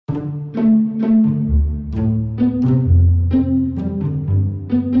Thank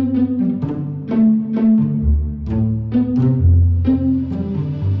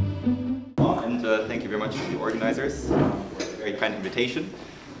you very much to the organizers for a very kind invitation.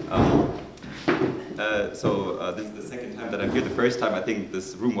 This is the second time that I'm here. The first time I think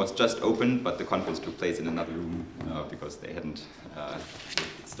this room was just opened, but the conference took place in another room because they hadn't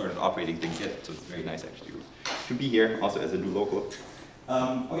started operating things yet. So it's very nice actually to be here, also as a new local.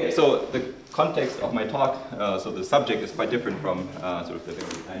 Okay, so the context of my talk, so the subject is quite different from sort of the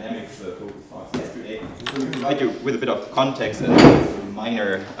dynamics focused talks yesterday. So we provide you with a bit of context and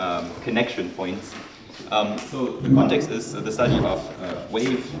minor connection points. So the context is the study of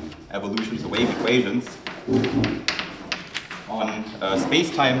wave evolutions, so wave equations on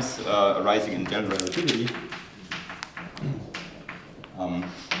space-times arising in general relativity.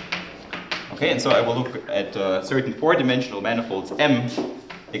 Okay, and so I will look at certain four-dimensional manifolds M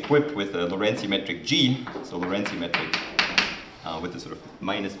equipped with a Lorentzi metric G, so Lorentzi metric with a sort of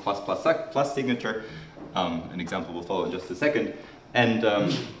minus plus signature. An example will follow in just a second. And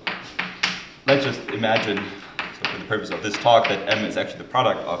let's just imagine, so for the purpose of this talk, that M is actually the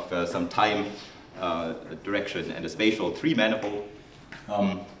product of some time, direction, and a spatial 3 manifold.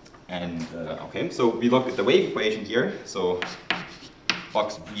 Okay, so we look at the wave equation here. So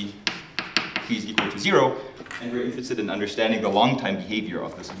box B is equal to 0, and we're interested in understanding the long-time behavior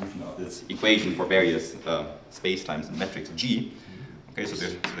of the solution of this equation for various space-times and metrics G. Okay, so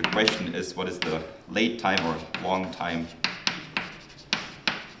the question is, what is the late time or long-time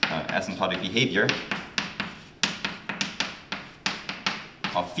asymptotic behavior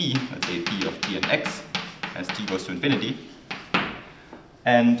of phi, let's say p of t and x, as t goes to infinity.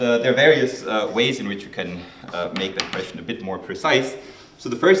 And there are various ways in which you can make that question a bit more precise. So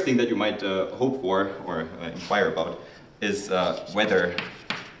the first thing that you might hope for or inquire about is whether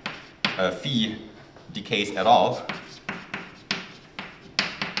phi decays at all.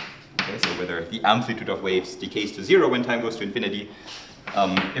 Okay, so whether the amplitude of waves decays to 0 when time goes to infinity.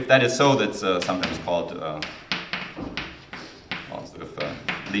 If that is so, that's sometimes called sort of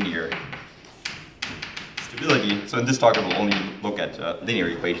linear stability. So in this talk I will only look at linear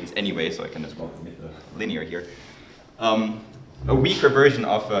equations anyway, so I can as well commit the linear here. A weaker version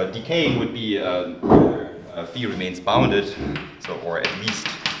of decaying would be whether phi remains bounded, so or at least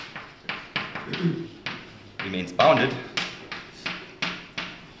remains bounded.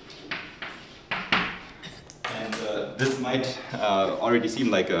 And this might already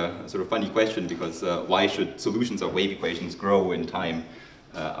seem like a sort of funny question, because why should solutions of wave equations grow in time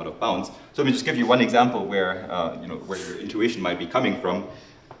out of bounds? So let me just give you one example where where your intuition might be coming from,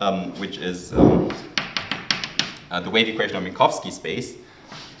 which is the wave equation of Minkowski space.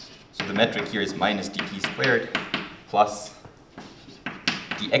 So the metric here is minus dt squared plus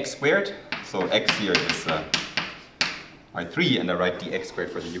dx squared. So x here is R3, and I write dx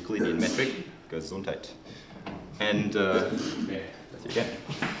squared for the Euclidean metric, Gesundheit. And okay, that's it again.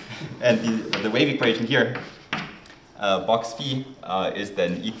 And the wave equation here, box phi is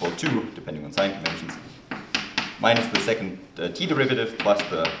then equal to, depending on sign conventions, minus the second t derivative plus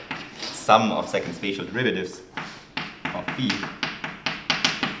the sum of second spatial derivatives of phi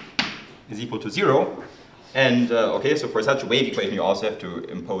is equal to 0. And okay, so for such a wave equation, you also have to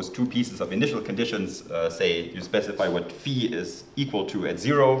impose two pieces of initial conditions. Say you specify what phi is equal to at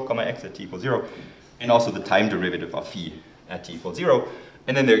 0, x at t equals 0, and also the time derivative of phi at t equals 0.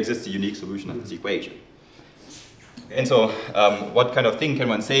 And then there exists a unique solution of this equation. And so what kind of thing can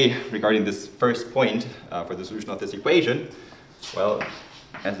one say regarding this first point for the solution of this equation? Well,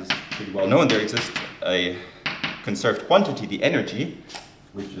 as is pretty well known, there exists a conserved quantity, the energy,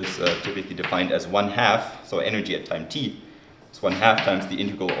 which is typically defined as 1/2, so energy at time t. It's 1/2 times the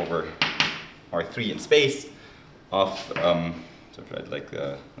integral over R3 in space of, so try it like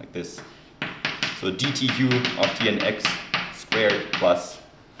this. So dtu of t and x squared plus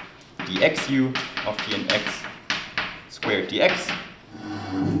dxu of t and x squared dx.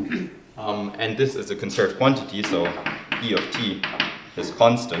 And this is a conserved quantity, so E of t is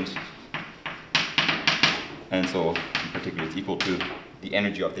constant. And so, in particular, it's equal to the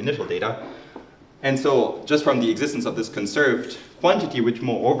energy of the initial data. And so, just from the existence of this conserved quantity, which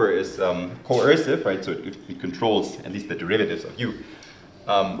moreover is coercive, right? So it controls at least the derivatives of u.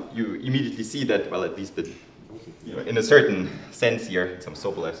 You immediately see that, well, at least in a certain sense here, some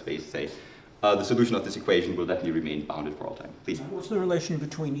Sobolev space, say, the solution of this equation will definitely remain bounded for all time. Please. What's the relation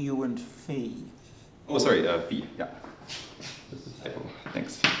between u and phi? Oh, sorry, phi. Yeah. Just a typo.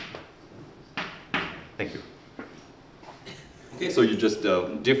 Thanks. Thank you. Okay, so you just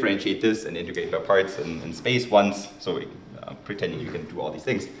differentiate this and integrate by parts in space once. So pretending you can do all these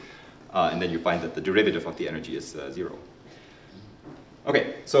things. And then you find that the derivative of the energy is 0.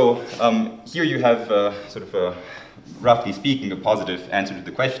 Okay, so here you have sort of a, roughly speaking, a positive answer to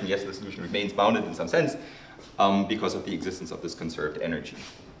the question. Yes, the solution remains bounded in some sense because of the existence of this conserved energy.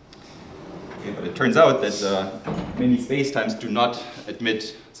 Okay, but it turns out that many spacetimes do not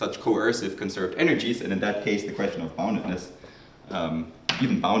admit such coercive conserved energies, and in that case, the question of boundedness,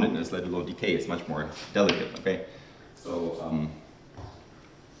 even boundedness, let alone decay, is much more delicate. Okay, so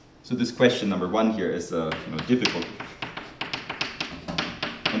so this question number 1 here is difficult,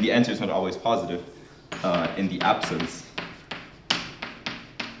 and the answer is not always positive in the absence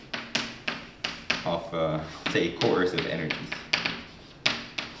of, say, coercive energies.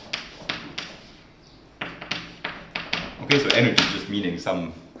 Okay, so energy just meaning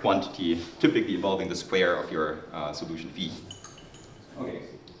some quantity typically involving the square of your solution phi. Okay,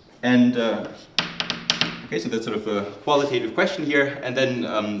 and okay, so that's sort of a qualitative question here. And then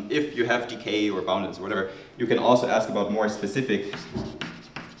if you have decay or boundedness or whatever, you can also ask about more specific,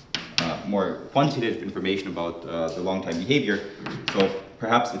 more quantitative information about the long-time behavior. So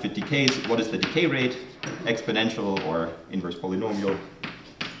perhaps if it decays, what is the decay rate, exponential or inverse polynomial?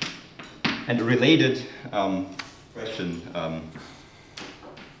 And a related question,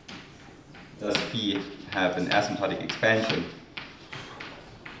 does phi have an asymptotic expansion?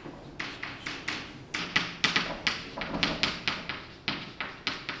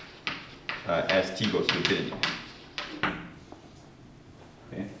 As t goes to infinity.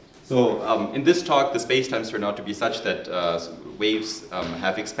 Okay. So in this talk, the spacetimes turn out to be such that waves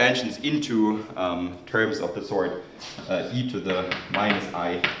have expansions into terms of the sort e to the minus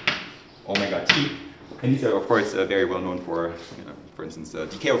I omega t. And these are, of course, very well known for instance,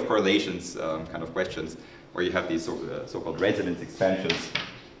 decay of correlations kind of questions, where you have these so-called resonance expansions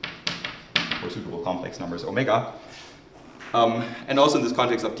for suitable complex numbers omega. And also in this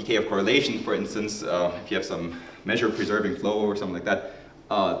context of decay of correlation, for instance, if you have some measure-preserving flow or something like that,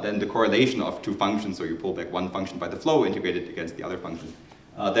 then the correlation of two functions, so you pull back one function by the flow integrated against the other function,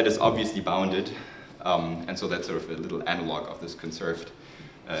 that is obviously bounded. And so that's sort of a little analog of this conserved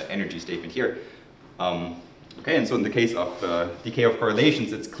energy statement here. Okay, and so in the case of decay of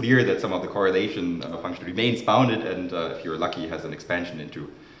correlations, it's clear that some of the correlation function remains bounded, and if you're lucky, has an expansion into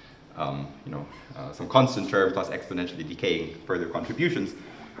some constant term plus exponentially decaying further contributions.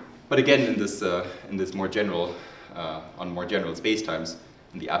 But again, in this more general, on more general spacetimes,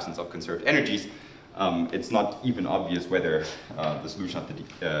 in the absence of conserved energies, it's not even obvious whether the solution of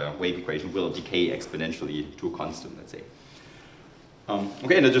the wave equation will decay exponentially to a constant, let's say.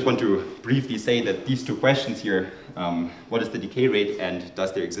 Okay, and I just want to briefly say that these two questions here, what is the decay rate and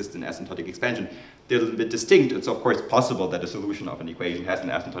does there exist an asymptotic expansion, they're a little bit distinct. It's of course possible that a solution of an equation has an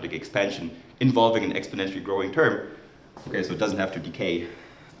asymptotic expansion involving an exponentially growing term. Okay, so it doesn't have to decay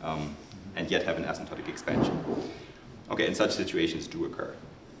and yet have an asymptotic expansion. Okay, and such situations do occur.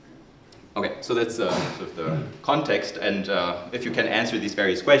 Okay, so that's sort of the context, and if you can answer these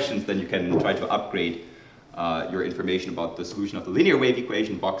various questions, then you can try to upgrade your information about the solution of the linear wave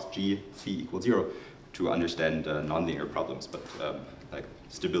equation, box G, phi equals 0, to understand nonlinear problems, but like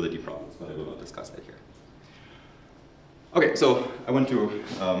stability problems, but I will not discuss that here. Okay, so I want to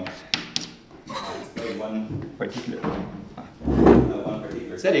explain one particular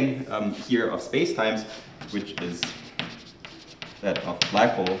setting here of spacetimes, which is that of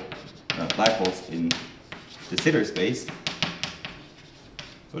black holes in de Sitter space.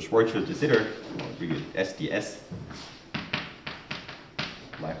 So Schwarzschild-de Sitter, or really SDS,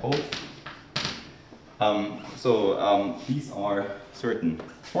 black holes. These are certain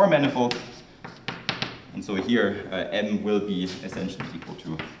four manifolds, and so here M will be essentially equal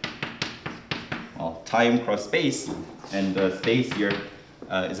to time cross space, and space here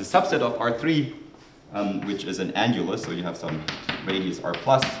is a subset of R3, which is an annulus, so you have some radius R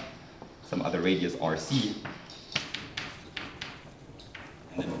plus, some other radius RC,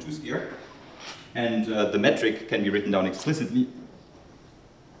 and then a two-sphere. And the metric can be written down explicitly.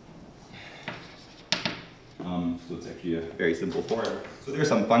 So it's actually a very simple form. So there's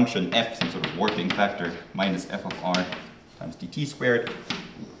some function f, some sort of warping factor, minus f of r times dt squared,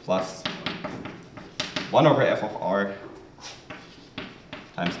 plus 1 over f of r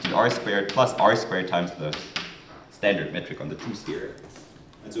times dr squared, plus r squared times the standard metric on the two-sphere.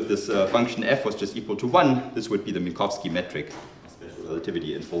 And so if this function f was just equal to 1, this would be the Minkowski metric, special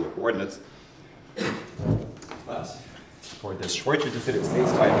relativity in polar coordinates. But for this Schwarzschild-de Sitter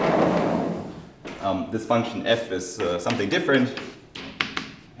spacetime, this function f is something different.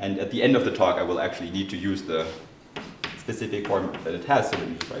 And at the end of the talk, I will actually need to use the specific form that it has, so let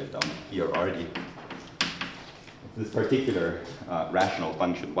me just write it down here already. this particular rational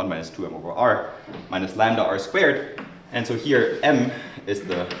function, 1 minus 2m over r minus lambda r squared. And so here m is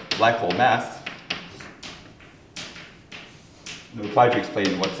the black hole mass. And we'll try to explain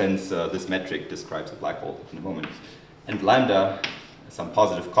in what sense this metric describes a black hole in a moment. And lambda is some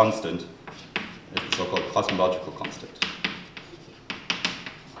positive constant, is the so-called cosmological constant.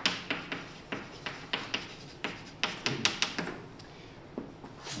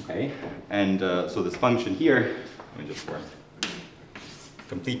 Okay, and so this function here, let me just for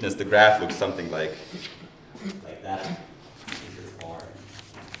completeness, the graph looks something like that. This is r.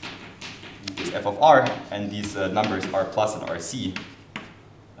 This is f of r, and these numbers r plus and rc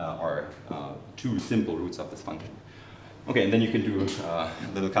are two simple roots of this function. Okay, and then you can do a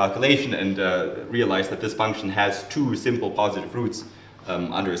little calculation and realize that this function has two simple positive roots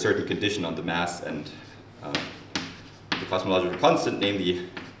under a certain condition on the mass and the cosmological constant, namely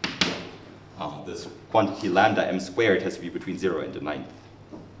this quantity lambda m squared has to be between 0 and the 9th.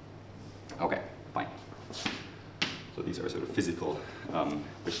 Okay, fine. So these are sort of physical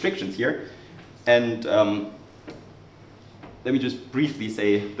restrictions here. And let me just briefly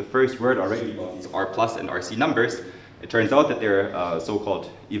say the first word already about these r plus and rc numbers. It turns out that they're so-called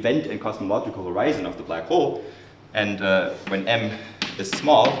event and cosmological horizon of the black hole. And when m is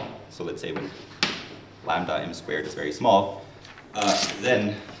small, so let's say when lambda m squared is very small,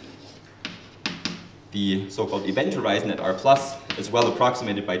 then the so-called event horizon at r plus is well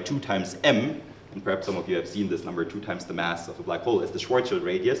approximated by 2 times m, and perhaps some of you have seen this number, 2 times the mass of a black hole, as the Schwarzschild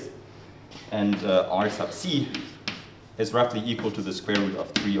radius. And r sub c is roughly equal to the square root of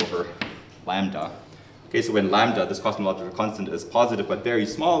 3 over lambda. Okay, so when lambda, this cosmological constant, is positive but very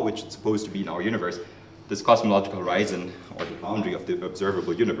small, which it's supposed to be in our universe, this cosmological horizon, or the boundary of the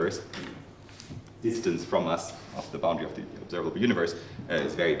observable universe, distance from us of the boundary of the observable universe,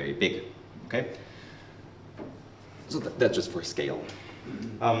 is very, very big. Okay? So that's just for scale.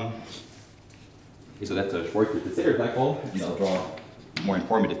 Okay, so that's a Schwarzschild Sitter black hole, and I'll draw more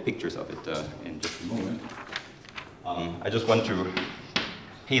informative pictures of it in just a moment. I just want to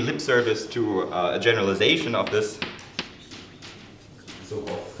pay lip service to a generalization of this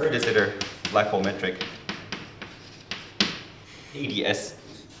so-called Kerr-de Sitter black hole metric, ADS.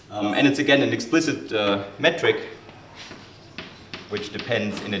 And it's again an explicit metric which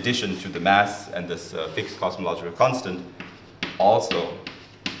depends, in addition to the mass and this fixed cosmological constant, also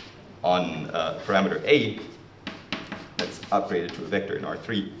on parameter A that's upgraded to a vector in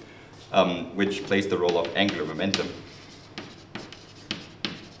R3, which plays the role of angular momentum.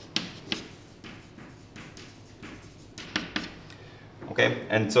 Okay,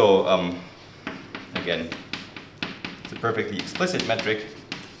 and so again, it's a perfectly explicit metric,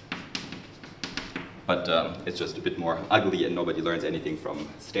 but it's just a bit more ugly, and nobody learns anything from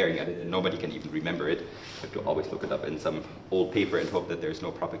staring at it, and nobody can even remember it. You have to always look it up in some old paper and hope that there's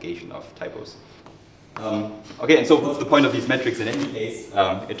no propagation of typos. Okay, and so what's the point of these metrics in any case?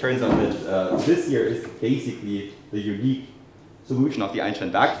 It turns out that this here is basically the unique solution of the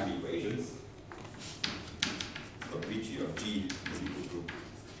Einstein vacuum equations. So Vg of G is equal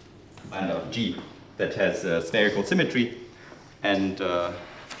to lambda of G that has spherical symmetry, and so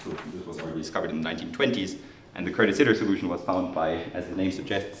this was already discovered in the 1920s, and the Kerr-de Sitter solution was found by, as the name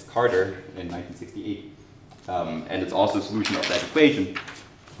suggests, Carter in 1968. And it's also a solution of that equation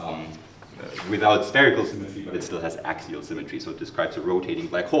without spherical symmetry, but it still has axial symmetry, so it describes a rotating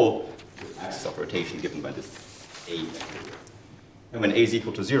black hole with axis of rotation given by this A vector. And when A is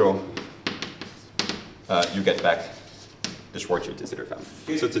equal to 0, you get back the Schwarzschild Sitter family.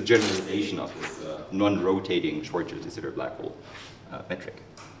 Okay, so it's a generalization of this non-rotating Schwarzschild Sitter black hole metric.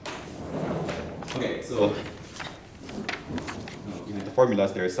 Okay, so behind the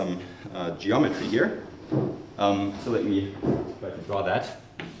formulas there is some geometry here. So let me try to draw that.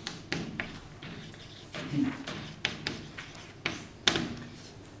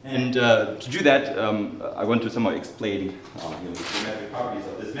 And to do that, I want to somehow explain the geometric properties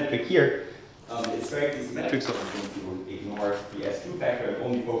of this metric here. It's very symmetric, so I'm going to ignore the S2 factor and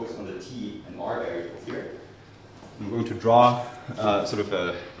only focus on the T and R variables here. I'm going to draw sort of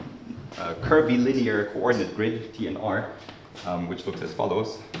a curvilinear coordinate grid, T and R, which looks as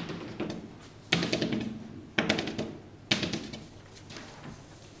follows.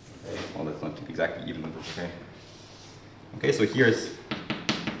 Okay, well, that's not exactly even, but that's okay. Okay, so here's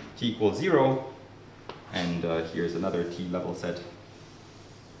T equals 0, and here's another T level set.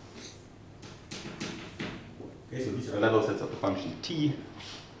 Okay, so these are level sets of the function T,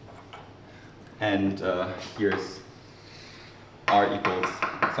 and here's R equals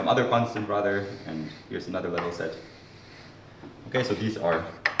some other constant rather, and here's another level set. Okay, so these are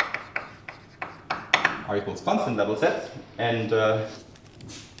r equals constant level sets. And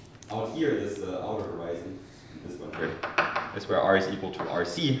out here, this outer horizon, this one here, is where r is equal to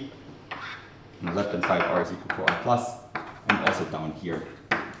rc. On the left-hand side, r is equal to r plus, and also down here,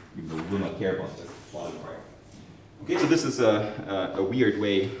 even though we will not care about this plotting part. Okay, so this is a weird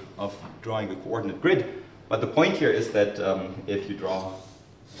way of drawing the coordinate grid, but the point here is that if you draw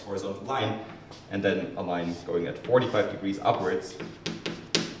a horizontal line, and then a line going at 45 degrees upwards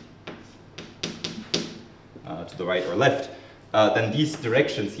to the right or left, then these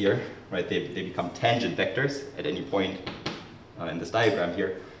directions here, right, they become tangent vectors at any point in this diagram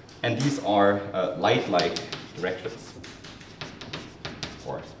here. And these are light-like directions,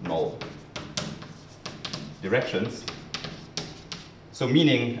 or null directions. So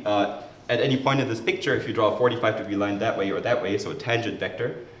meaning, at any point in this picture, if you draw a 45-degree line that way or that way, so a tangent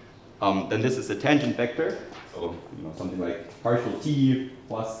vector, then this is a tangent vector, so something like partial t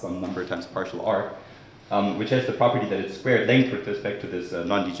plus some number times partial r, which has the property that its squared length with respect to this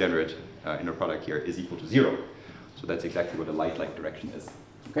non-degenerate inner product here is equal to 0. So that's exactly what a light-like direction is.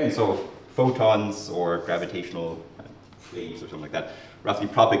 Okay, and so photons or gravitational waves or something like that roughly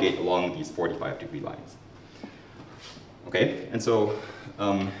propagate along these 45-degree lines. Okay, and so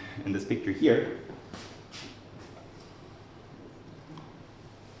in this picture here,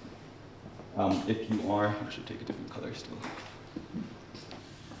 if you are, I should take a different color still.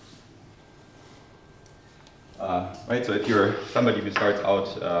 Right, so if you're somebody who starts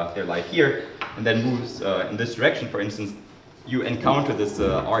out their life here and then moves in this direction, for instance, you encounter this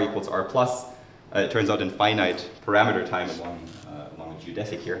r equals r plus. It turns out in finite parameter time along a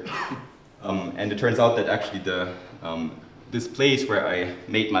geodesic here. And it turns out that actually this place where I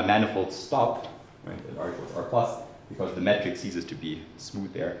made my manifold stop, right, at r equals r plus, because the metric ceases to be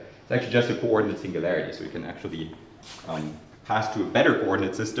smooth there, it's actually just a coordinate singularity. So you can actually pass to a better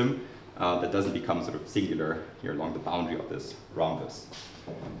coordinate system that doesn't become sort of singular here along the boundary of this rhombus.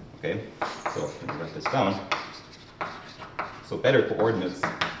 Okay, so let me write this down. So better coordinates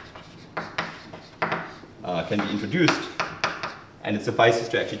can be introduced, and it suffices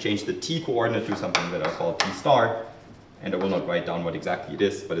to actually change the t coordinate to something that I call t star, and I will not write down what exactly it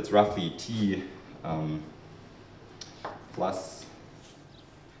is, but it's roughly t plus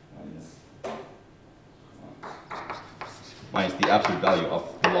minus the absolute value of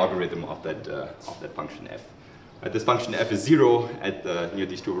the logarithm of that function f. This function f is 0 at near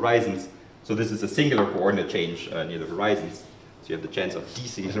these two horizons, so this is a singular coordinate change near the horizons. So you have the chance of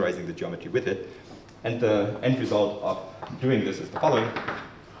desingularizing the geometry with it. And the end result of doing this is the following.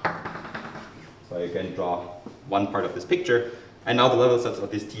 So I again draw one part of this picture, and now the level sets of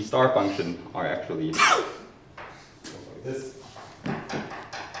this t star function are actually like this.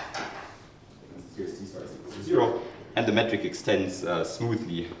 Here's t star is equal to 0, and the metric extends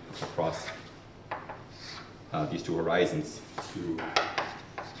smoothly across these two horizons to,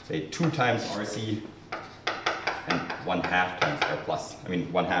 say, 2 times RC and 1/2 times R plus. I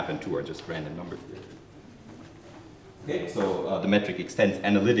mean, 1/2 and 2 are just random numbers here. Okay, so the metric extends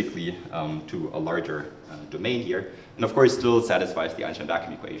analytically to a larger domain here, and of course still satisfies the Einstein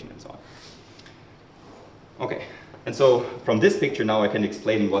vacuum equation and so on. Okay, and so from this picture now I can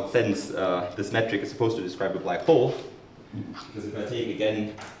explain in what sense this metric is supposed to describe a black hole. Because if I take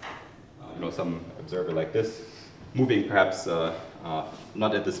again, some observer like this, moving perhaps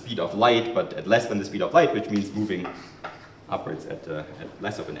not at the speed of light, but at less than the speed of light, which means moving upwards at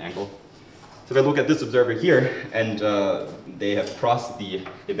less of an angle. So if I look at this observer here, and they have crossed the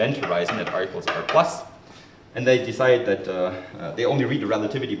event horizon at r equals r plus, and they decide that they only read the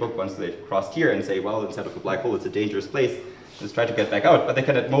relativity book once they've crossed here and say, well, instead of a black hole, it's a dangerous place. Let's try to get back out. But they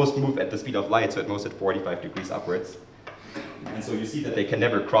can at most move at the speed of light, so at most at 45 degrees upwards. And so you see that they can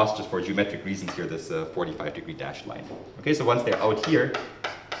never cross, just for geometric reasons here, this 45-degree dashed line. Okay, so once they're out here,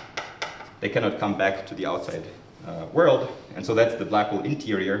 they cannot come back to the outside world. And so that's the black hole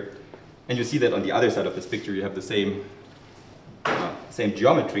interior. And you see that on the other side of this picture, you have the same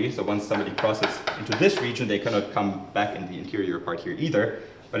geometry. So once somebody crosses into this region, they cannot come back in the interior part here either.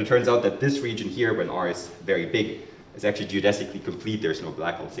 But it turns out that this region here, when r is very big, is actually geodesically complete. There's no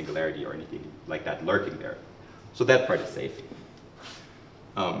black hole singularity or anything like that lurking there. So that part is safe,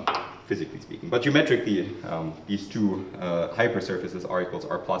 physically speaking. But geometrically, these two hypersurfaces, r equals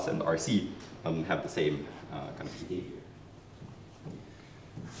r plus and rc, have the same kind of behavior.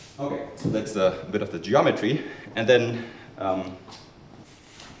 Okay, so that's a bit of the geometry. And then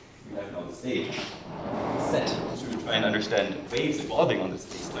we have now the stage set to try and understand waves evolving on this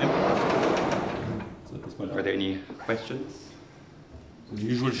space-time. So at this point, are there any questions? The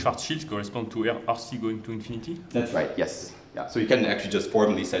usual Schwarzschild correspond to RC going to infinity? That's right, yes. Yeah, so you can actually just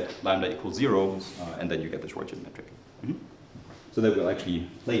formally set lambda equals 0, and then you get the Schwarzschild metric. Mm-hmm. So that will actually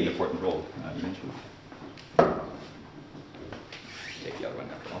play an important role eventually. Take the other one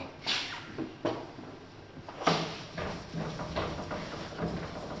after all.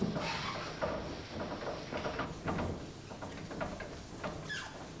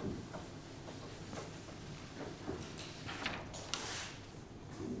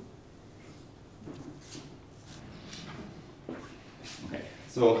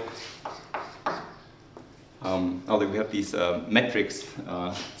 So now that we have these metrics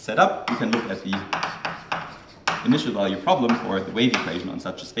set up, we can look at the initial value problem for the wave equation on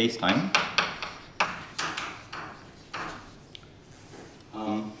such a space-time.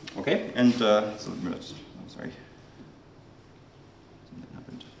 Okay, and so I'm sorry. Something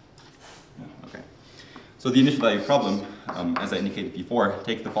happened. Yeah, okay. So the initial value problem, as I indicated before,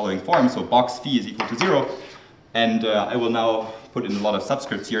 takes the following form. So box phi is equal to 0. And I will now put in a lot of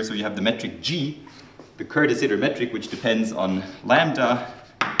subscripts here. So you have the metric G, the Kerr-de Sitter metric, which depends on lambda,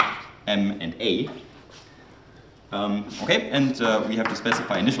 m, and a. Okay, and we have to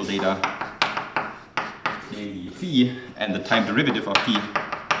specify initial data, namely phi, and the time derivative of phi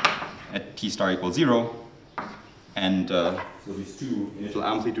at t star equals 0. And so these two, initial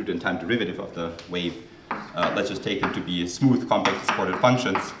amplitude and time derivative of the wave, let's just take them to be smooth, complex supported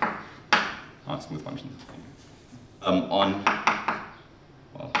functions. Smooth functions. On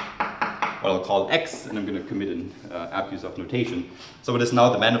well, what I'll call x, and I'm going to commit an abuse of notation. So it is now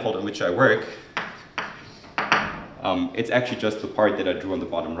the manifold on which I work. It's actually just the part that I drew on the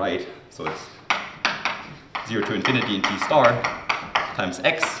bottom right. So it's 0 to infinity in t star times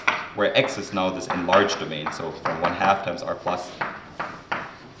x, where x is now this enlarged domain. So from 1/2 times r plus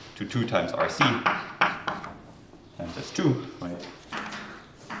to 2 times rc times s2, right?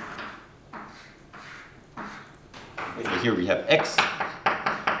 So here we have x,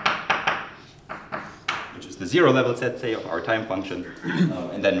 which is the 0 level set, say, of our time function,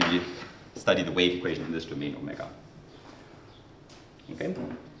 and then we study the wave equation in this domain omega. Okay.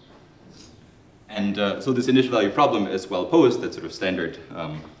 And so this initial value problem is well posed. That's sort of standard,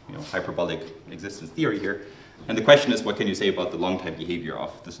 hyperbolic existence theory here. And the question is, what can you say about the long-time behavior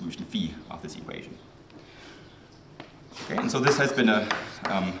of the solution phi of this equation? Okay. And so this has been a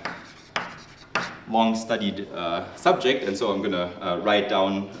long-studied subject, and so I'm going to write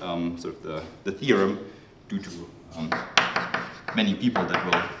down sort of the theorem due to many people that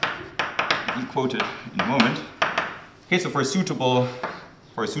will be quoted in a moment. Okay, so for a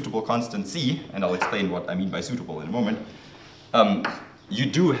suitable constant c, and I'll explain what I mean by suitable in a moment, you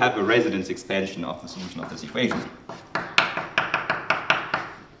do have a resonance expansion of the solution of this equation.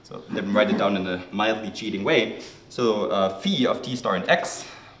 So let me write it down in a mildly cheating way. So phi of t star and x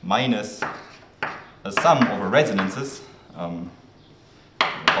minus a sum over resonances, we'll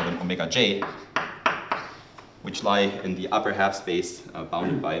call them omega j, which lie in the upper half space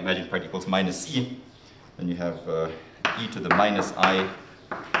bounded by imaginary part equals minus c. Then you have e to the minus I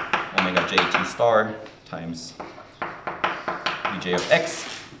omega j t star times ej of x.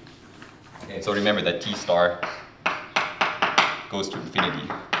 Okay, so remember that t star goes to infinity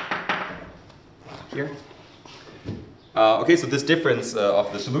here. Okay, so this difference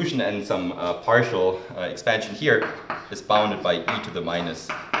of the solution and some partial expansion here is bounded by e to the minus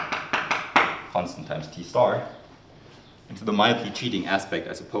constant times t star. And so the mildly cheating aspect,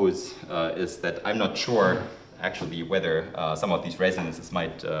 I suppose, is that I'm not sure actually whether some of these resonances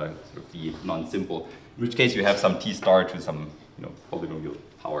might sort of be non-simple, in which case you have some t star to some polynomial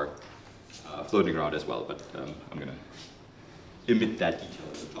power floating around as well, but I'm going to omit that detail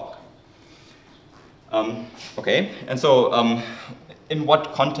in the talk. Okay, and so in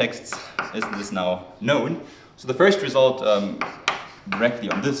what contexts is this now known? So the first result directly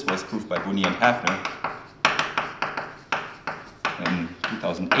on this was proved by Bonnier and Hafner in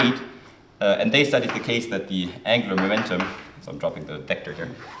 2008. And they studied the case that the angular momentum, so I'm dropping the vector here,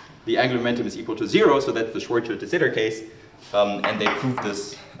 the angular momentum is equal to 0, so that's the Schwarzschild-de Sitter case. And they proved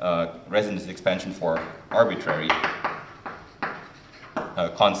this resonance expansion for arbitrary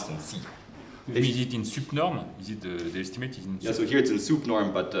constant c. Is it in sup norm? Is it the estimate is in sup? Yeah, so here it's in sup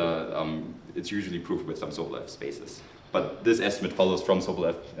norm, but it's usually proved with some Sobolev spaces. But this estimate follows from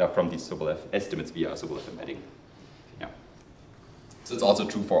Sobolev, from these Sobolev estimates via Sobolev embedding. Yeah. So it's also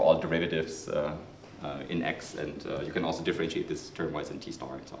true for all derivatives in x, and you can also differentiate this termwise in t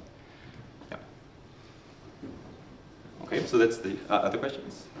star and so on. Yeah. Okay, so that's the other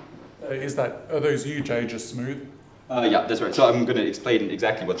questions. Are those uj just smooth? Yeah, that's right. So I'm going to explain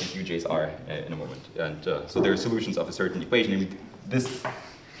exactly what these UJs are in a moment. And so there are solutions of a certain equation. I mean, this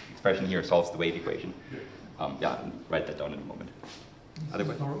expression here solves the wave equation. Yeah, I'll write that down in a moment.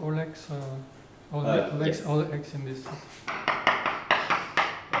 Otherwise, All x, all x in this set.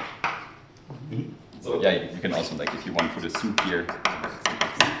 So yeah, you can also, like, if you want, put a soup here.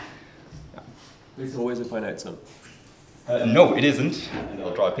 It's always a finite sum. No, it isn't, and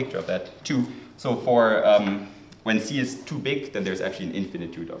I'll draw a picture of that too. So for when C is too big, then there's actually an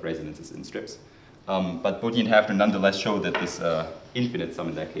infinitude of resonances in strips. But Bodhi and Hafner nonetheless show that this infinite sum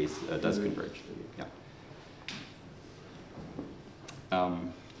in that case does converge. Yeah.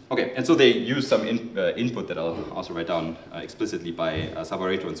 Okay, and so they use some input that I'll also write down explicitly by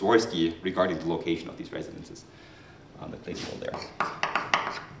Savareto and Zworsky regarding the location of these resonances. That plays a role there.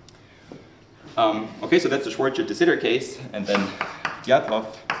 Okay, so that's the Kerr-de Sitter case, and then Dyatlov,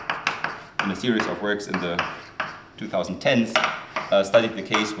 in a series of works in the 2010s, studied the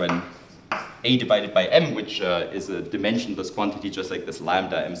case when A divided by M, which is a dimensionless quantity just like this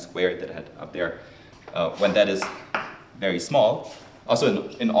lambda M squared that I had up there, when that is very small. Also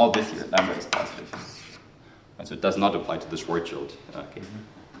in all this here, lambda is positive. And so it does not apply to the Schwarzschild case.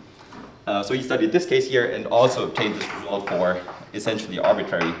 So he studied this case here and also obtained this result for essentially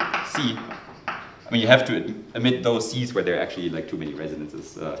arbitrary C. I mean, you have to omit those C's where there are actually like too many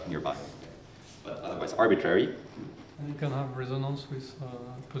resonances nearby, but otherwise arbitrary. And you can have resonance with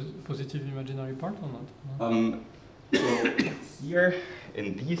positive imaginary part or not? So here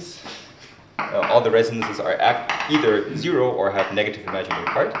in these, all the resonances are either 0 or have negative imaginary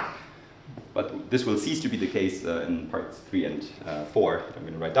part. But this will cease to be the case in parts 3 and 4 that I'm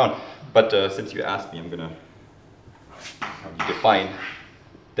going to write down. But since you asked me, I'm going to define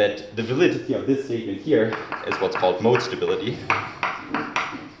that the validity of this statement here is what's called mode stability.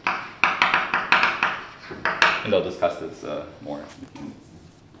 And I'll discuss this more.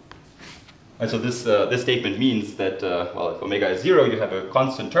 And so this statement means that, well, if omega is 0, you have a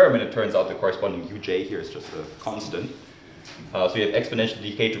constant term, and it turns out the corresponding uj here is just a constant. So you have exponential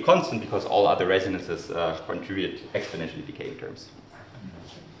decay to constant because all other resonances contribute exponentially decaying terms.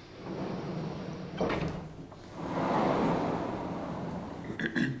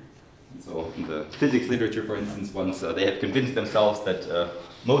 So in the physics literature, for instance, once they have convinced themselves that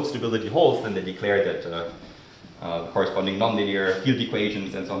mode stability holds, then they declare that the corresponding nonlinear field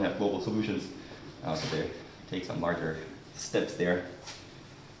equations and so on have global solutions. So they take some larger steps there.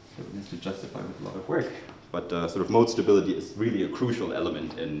 So it has to justify with a lot of work. But sort of mode stability is really a crucial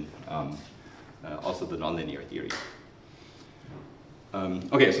element in also the nonlinear theory.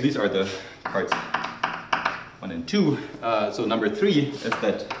 Okay, so these are the parts 1 and 2. So number 3 is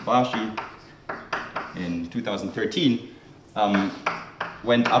that Bashi in 2013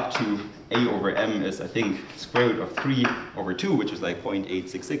 went up to A over M is, I think, square root of 3 over 2, which is like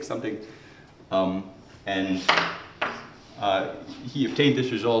 0.866 something. And he obtained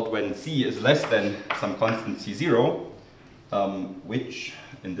this result when C is less than some constant C0, which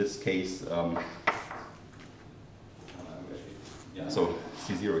in this case, yeah, so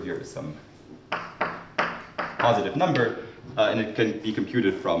C0 here is some positive number, and it can be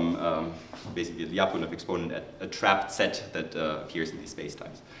computed from basically the Lyapunov exponent at a trapped set that appears in these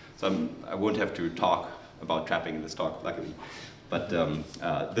spacetimes. So I won't have to talk about trapping in this talk, luckily, but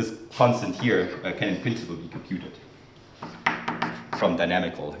this constant here can in principle be computed from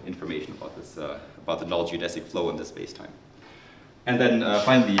dynamical information about this, about the null geodesic flow in this spacetime. And then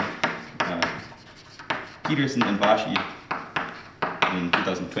finally, Peterson and Bashi in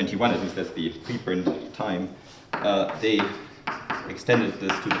 2021, at least that's the preprint time, they extended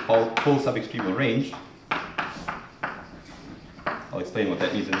this to the full subextremal range. I'll explain what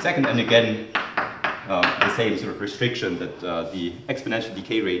that means in a second. And again, the same sort of restriction that the exponential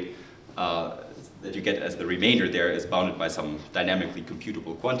decay rate that you get as the remainder there is bounded by some dynamically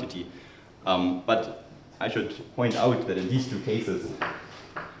computable quantity. But I should point out that in these two cases,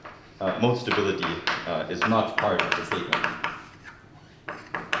 mode stability is not part of the statement.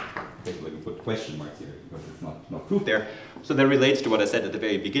 Okay, so we put question marks here because it's not proof there. So that relates to what I said at the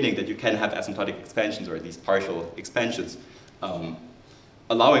very beginning, that you can have asymptotic expansions, or at least partial expansions,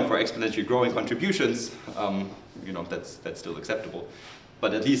 allowing for exponentially growing contributions. You know, that's still acceptable.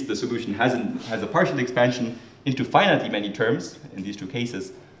 But at least the solution has a partial expansion into finitely many terms in these two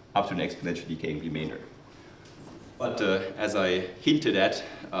cases, up to an exponentially decaying remainder. But as I hinted at,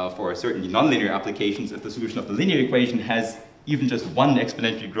 for certainly nonlinear applications, if the solution of the linear equation has even just one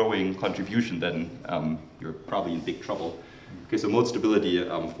exponentially growing contribution, then you're probably in big trouble. Okay, so mode stability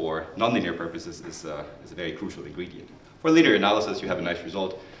for nonlinear purposes is a very crucial ingredient. For linear analysis, you have a nice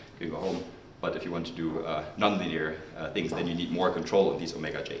result, you can go home. But if you want to do nonlinear things, then you need more control of these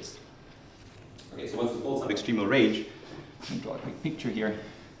omega j's. Okay, so what's the full subextremal range? Let me draw a quick picture here.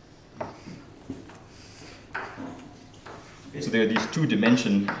 Okay, so there are these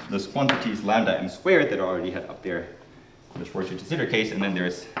two-dimensionless quantities, lambda m squared, that I already had up there in the Kerr-de Sitter case, and then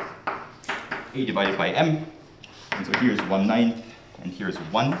there's a divided by m. And so here's 1/9, and here's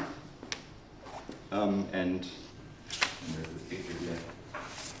 1. And there's this picture here.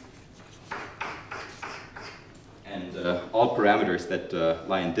 And all parameters that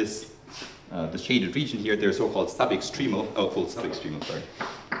lie in this the shaded region here, they're so-called sub-extremal, full sub-extremal, sorry.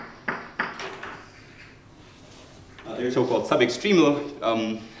 They're so-called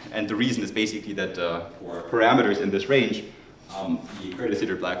sub-extremal, and the reason is basically that for parameters in this range, the Kerr-de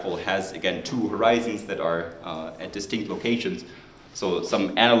Sitter black hole has, again, two horizons that are at distinct locations. So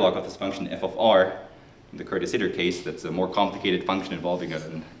some analog of this function f of r, in the Kerr-de Sitter case, that's a more complicated function involving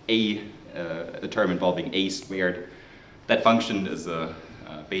a term involving a squared. That function is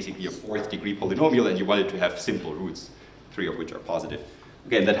basically a fourth degree polynomial, and you want it to have simple roots, 3 of which are positive.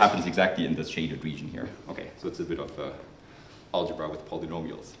 Again, that happens exactly in this shaded region here. Okay, so it's a bit of algebra with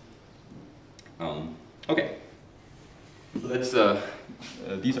polynomials. Okay, so that's,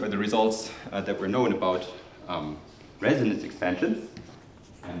 these are the results that were known about resonance expansions.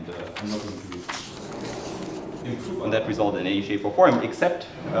 And I'm not going to improve on that result in any shape or form, except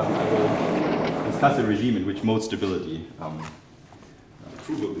I will discuss a regime in which mode stability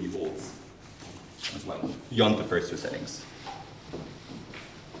provably holds as well, beyond the first two settings.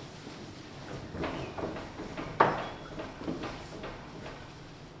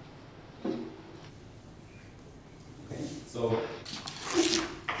 Okay, so,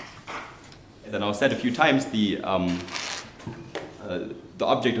 as I now said a few times, the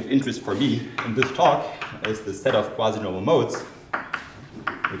object of interest for me in this talk is the set of quasi-normal modes,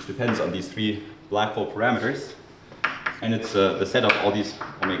 which depends on these three black hole parameters. And it's the set of all these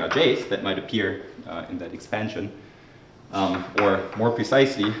omega j's that might appear in that expansion. Or more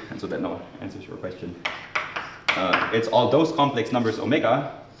precisely, and so that now answers your question, it's all those complex numbers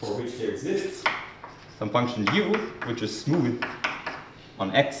omega for which there exists some function u, which is smooth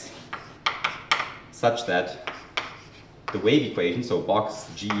on x, such that the wave equation, so box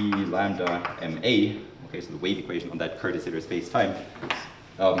G lambda ma, okay, so the wave equation on that Kerr-de Sitter space-time,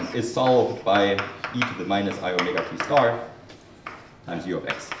 is solved by e to the minus I omega t star times u of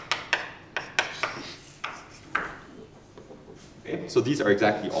x. Okay, so these are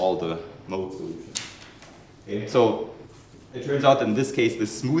exactly all the mode solutions. Okay, so it turns out that in this case, the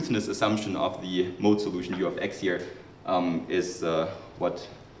smoothness assumption of the mode solution u of x here is what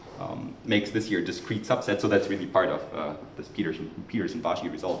makes this here a discrete subset, so that's really part of this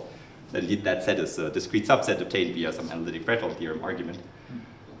Peterson-Vashi result. That set is a discrete subset obtained via some analytic threshold theorem argument.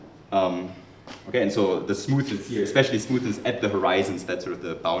 Okay, and so the smoothness here, especially smoothness at the horizons, that's sort of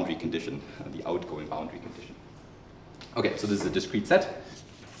the boundary condition, the outgoing boundary condition. Okay, so this is a discrete set,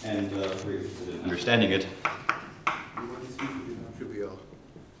 and we're interested in understanding it.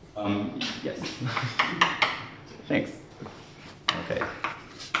 Yes. Thanks. Okay.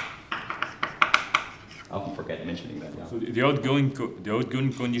 I often forget mentioning that. Yeah. So the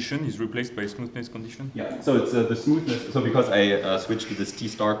outgoing condition is replaced by a smoothness condition? Yeah, so it's the smoothness. So because I switched to this t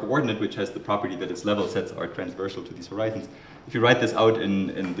star coordinate, which has the property that its level sets are transversal to these horizons. If you write this out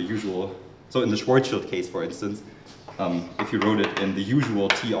in the usual, so in the Schwarzschild case, for instance, if you wrote it in the usual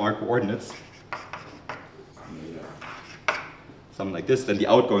TR coordinates, something like this, then the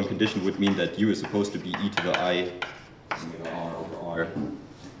outgoing condition would mean that u is supposed to be e to the I r over r,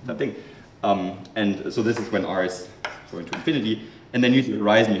 that thing. And so this is when r is going to infinity. And then using the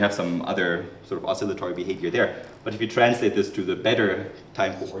horizon, you have some other sort of oscillatory behavior there. But if you translate this to the better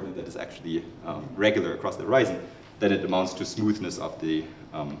time coordinate that is actually regular across the horizon, then it amounts to smoothness of the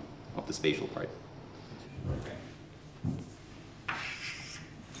spatial part. Okay.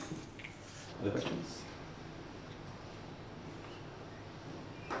 Other questions?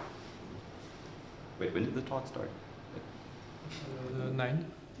 Wait, when did the talk start? 9.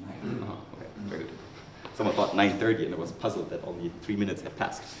 Okay, very good. Someone thought 9:30 and I was puzzled that only 3 minutes had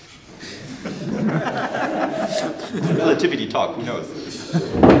passed. Relativity talk, who knows?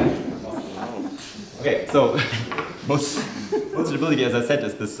 Okay, so most stability, as I said,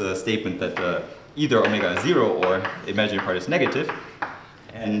 is this statement that either omega is 0 or imaginary part is negative.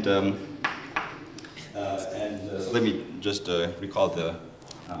 And so let me just recall the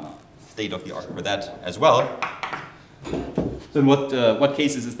state of the art for that as well. So in what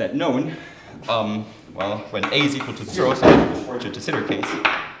cases is that known? Well, when a is equal to 0, so in the Kerr-de Sitter case,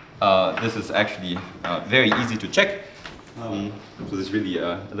 this is actually very easy to check. So this is really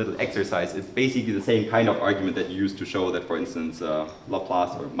a little exercise. It's basically the same kind of argument that you use to show that, for instance,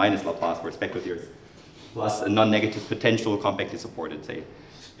 Laplace or minus Laplace for spectral theories plus a non-negative potential compactly supported, say,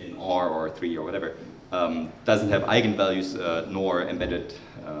 in R or 3 or whatever, doesn't have eigenvalues nor embedded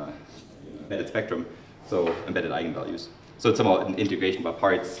spectrum, so embedded eigenvalues. So it's somehow an integration by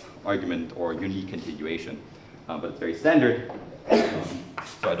parts argument or unique continuation, but it's very standard.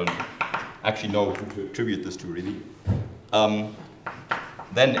 So I don't actually know who to attribute this to really.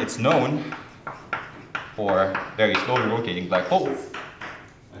 Then it's known for very slowly rotating black holes.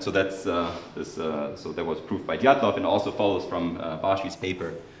 So that's so that was proved by Dyatlov and also follows from Bashi's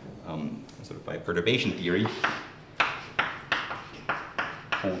paper, sort of by perturbation theory,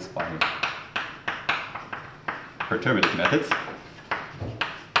 holds by perturbative methods.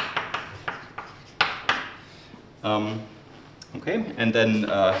 Okay, and then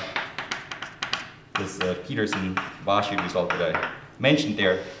this Peterson-Bashi result that I mentioned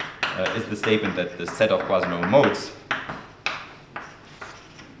there is the statement that the set of quasinormal modes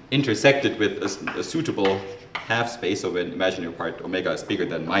intersected with a suitable half space, so when imaginary part omega is bigger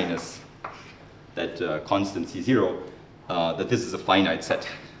than minus that constant C0, that this is a finite set.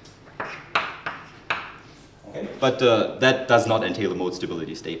 Okay. But that does not entail a mode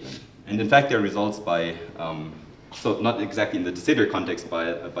stability statement. And in fact, there are results by, so not exactly in the De Sitter context,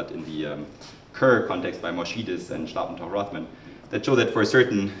 but in the Kerr context by Moschidis and Schlappentau-Rothman, that show that for a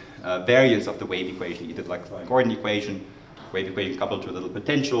certain variance of the wave equation, either like the Gordon equation, wave equation coupled to a little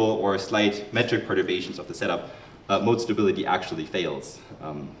potential, or slight metric perturbations of the setup, mode stability actually fails.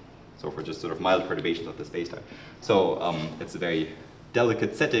 So for just sort of mild perturbations of the spacetime. So it's a very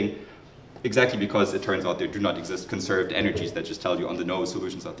delicate setting, exactly because it turns out there do not exist conserved energies that just tell you on the nose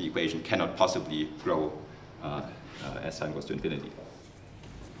solutions of the equation cannot possibly grow as time goes to infinity.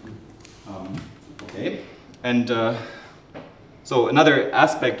 Okay, and so another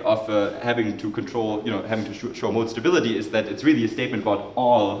aspect of having to control, having to show mode stability is that it's really a statement about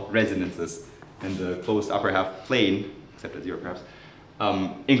all resonances in the closed upper half plane, except at 0 perhaps,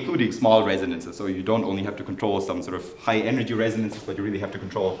 including small resonances. So you don't only have to control some sort of high energy resonances, but you really have to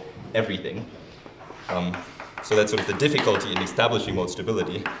control everything. So that's sort of the difficulty in establishing mode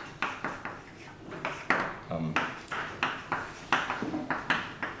stability.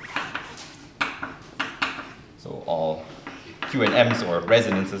 So all Q and M's or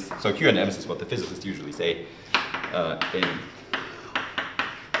resonances. So Q and M's is what the physicists usually say in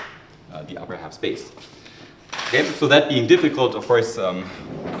the upper half space. Okay, so that being difficult, of course,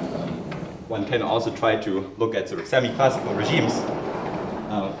 one can also try to look at sort of semi-classical regimes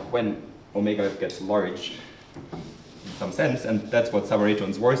when omega gets large in some sense, and that's what Savareto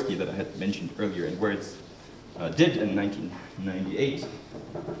and Zworsky, that I had mentioned earlier in words, did in 1998.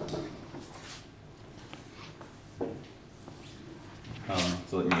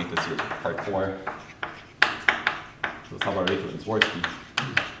 So let me make this here part 4. So Savareto and Zworsky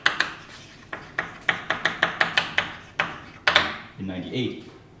in 98.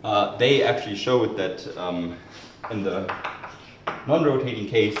 They actually showed that in the non-rotating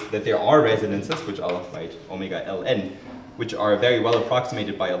case that there are resonances, which I'll write omega Ln, which are very well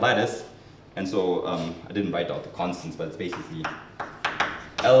approximated by a lattice. And so I didn't write out the constants, but it's basically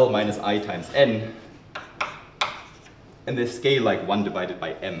L minus I times N. And they scale like 1 divided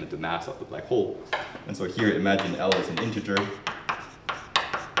by m, the mass of the black hole. And so here imagine L as an integer,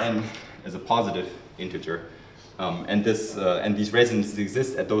 N as a positive integer. And these resonances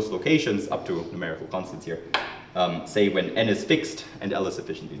exist at those locations up to numerical constants here, say when n is fixed and L is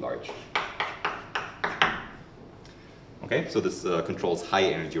sufficiently large. Okay, so this controls high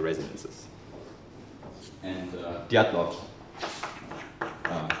energy resonances. And Dyatlov,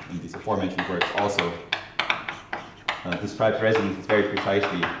 in these aforementioned works, also describes resonances very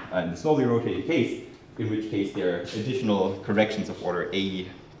precisely in the slowly rotated case, in which case there are additional corrections of order A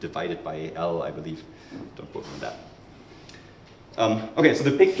divided by L, I believe. Don't quote me on that. Okay, so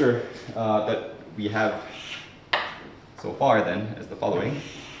the picture that we have so far then is the following.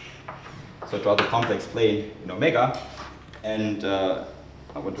 So draw the complex plane in omega, and I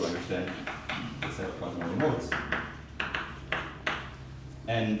want to understand the set of quasinormal modes.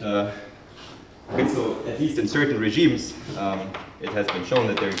 And okay, so at least in certain regimes, it has been shown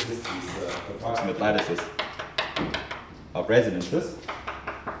that there exist these approximate lattices of resonances.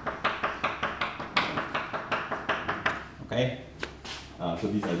 Okay, so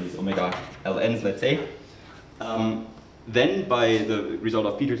these are these omega Ln's, let's say. Then by the result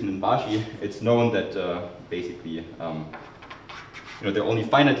of Peterson and Bashi, it's known that basically, there are only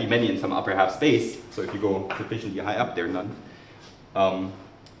finitely many in some upper half space. So if you go sufficiently high up, there are none.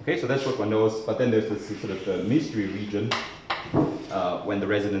 Okay, so that's what one knows. But then there's this sort of mystery region when the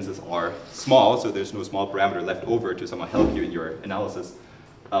resonances are small, so there's no small parameter left over to somehow help you in your analysis.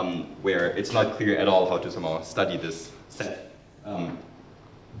 where it's not clear at all how to somehow study this set,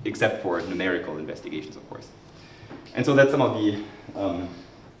 except for numerical investigations, of course. And so that's some of the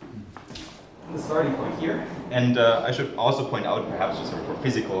starting point here. And I should also point out, perhaps just sort of for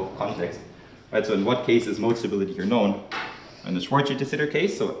physical context, right? So in what case is mode stability here known? In the ETH Zurich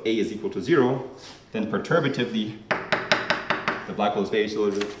case, so A is equal to 0, then perturbatively the black hole is very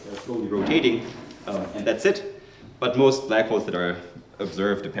slowly rotating, and that's it. But most black holes that are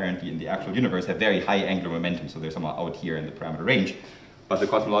observed apparently in the actual universe have very high angular momentum, so they're somehow out here in the parameter range. But the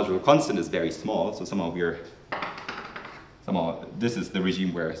cosmological constant is very small, so somehow this is the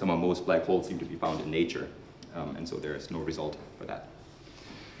regime where somehow most black holes seem to be found in nature, and so there is no result for that.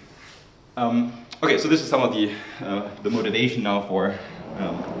 Okay, so this is some of the motivation now for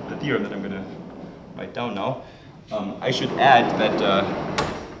the theorem that I'm going to write down now. I should add that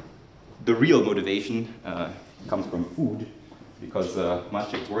the real motivation comes from food, because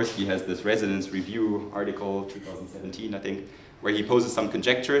Maciej Dworsky has this Resonance Review article, 2017, I think, where he poses some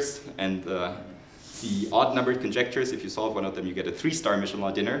conjectures, and the odd-numbered conjectures, if you solve one of them, you get a 3-star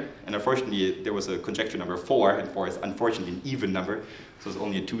Michelin dinner. And unfortunately, there was a conjecture number 4, and 4 is unfortunately an even number, so it's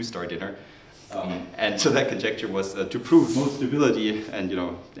only a 2-star dinner. And so that conjecture was to prove mode stability and,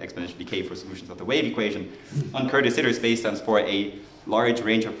 exponential decay for solutions of the wave equation on Kerr-de Sitter spacetimes for a large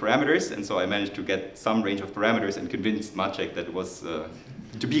range of parameters. And so I managed to get some range of parameters and convinced Maciej that it was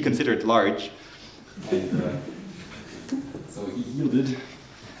to be considered large. And so he yielded.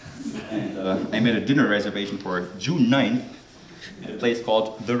 And I made a dinner reservation for June 9th at a place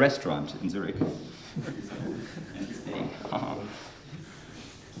called The Restaurant in Zurich. And he's paying.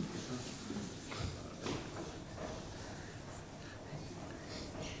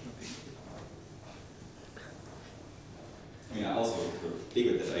 I also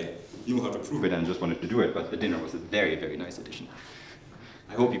figured that I knew how to prove it and just wanted to do it, but the dinner was a very, very nice addition.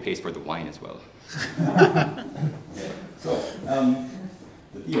 I hope he pays for the wine as well. Okay. So,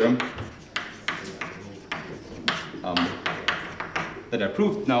 the theorem that I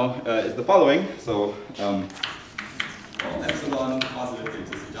proved now is the following. So, epsilon positive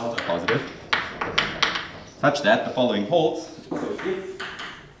gives us delta positive, such that the following holds. So if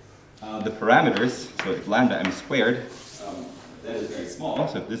the parameters, so if lambda m squared, that is very small,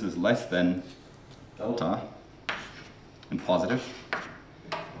 so if this is less than delta and positive,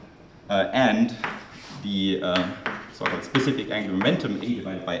 and the so-called specific angular momentum A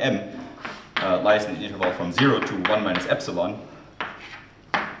divided by m lies in the interval from 0 to 1 minus epsilon,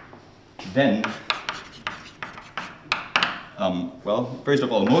 then, well, first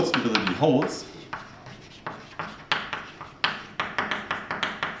of all, mode stability holds.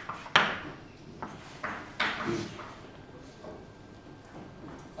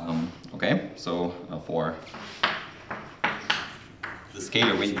 Okay, so for the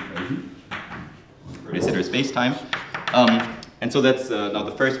scalar wave equation, Kerr-de Sitter spacetime. And so that's now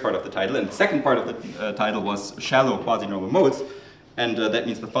the first part of the title. And the second part of the title was shallow quasi-normal modes. And that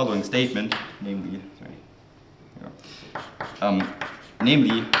means the following statement, namely,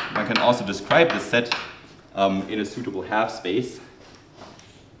 namely, one can also describe this set in a suitable half space.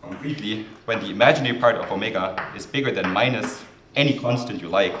 Concretely, when the imaginary part of omega is bigger than minus any constant you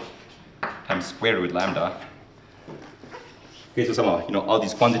like, times square root lambda. Okay, so somehow, all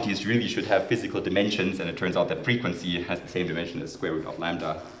these quantities really should have physical dimensions, and it turns out that frequency has the same dimension as square root of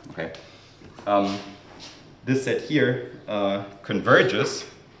lambda. Okay, this set here converges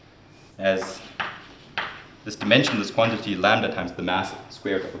as this dimensionless quantity lambda times the mass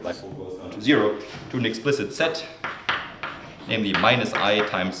squared of the black hole goes down to 0 to an explicit set, namely minus I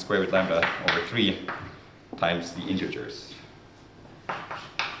times square root lambda over 3 times the integers.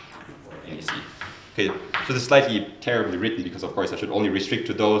 NEC. Okay, so this is slightly terribly written because, of course, I should only restrict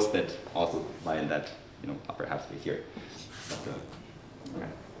to those that also lie in that, upper half space here.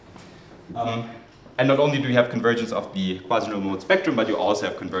 Okay. And not only do you have convergence of the quasi-normal mode spectrum, but you also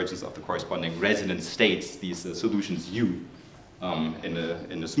have convergence of the corresponding resonance states, these solutions U, in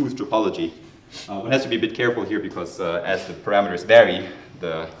the smooth topology. One has to be a bit careful here because as the parameters vary,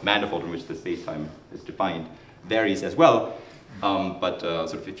 the manifold in which the spacetime is defined varies as well. But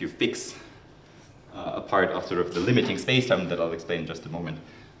sort of if you fix a part of sort of the limiting spacetime that I'll explain in just a moment,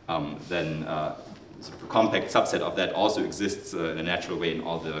 then sort of a compact subset of that also exists in a natural way in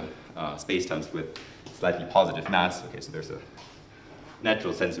all the spacetimes with slightly positive mass. Okay, so there's a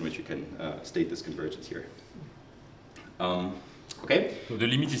natural sense in which you can state this convergence here. Okay. So the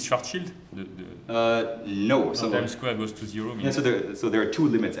limit is Schwarzschild? No. So m squared goes to 0? Yeah, so there are two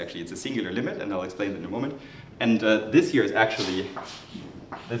limits actually. It's a singular limit, and I'll explain it in a moment. And this here is actually,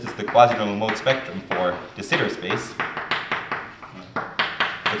 this is the quasi-normal mode spectrum for de Sitter space.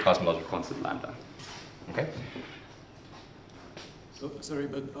 with cosmological constant lambda. Okay? So, sorry,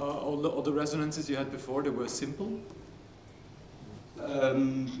 but all the resonances you had before, they were simple?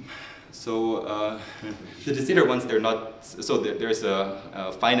 The de Sitter ones, they're not, so there's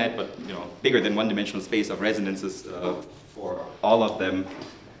a finite but bigger than one-dimensional space of resonances for all of them,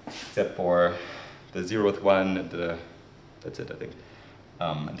 except for the 0th one, and that's it, I think.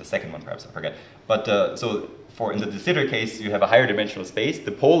 And the second one, perhaps, I forget. But so in the de Sitter case, you have a higher dimensional space.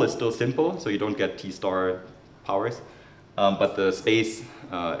 The pole is still simple, so you don't get T star powers. But the space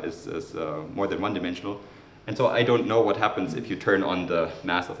is more than one-dimensional. And so I don't know what happens if you turn on the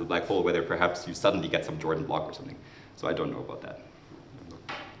mass of the black hole, whether perhaps you suddenly get some Jordan block or something. So I don't know about that.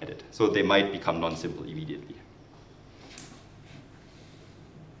 Edit. So they might become non-simple immediately.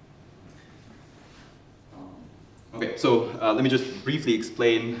 Okay, so let me just briefly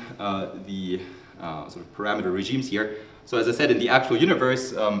explain the sort of parameter regimes here. So as I said, in the actual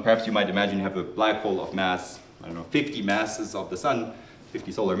universe, perhaps you might imagine you have a black hole of mass, I don't know, 50 masses of the sun,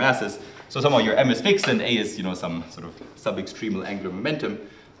 50 solar masses. So somehow your M is fixed and A is some sort of sub-extremal angular momentum.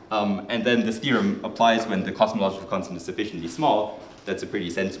 And then this theorem applies when the cosmological constant is sufficiently small. That's a pretty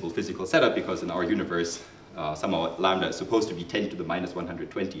sensible physical setup because in our universe, somehow lambda is supposed to be 10 to the minus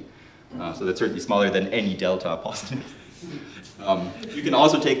 120. So that's certainly smaller than any delta positive. You can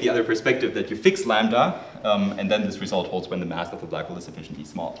also take the other perspective that you fix lambda, and then this result holds when the mass of the black hole is sufficiently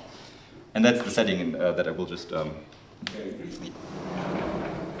small. And that's the setting that I will just very briefly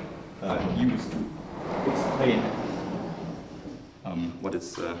use to explain what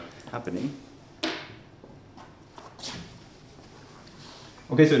is happening.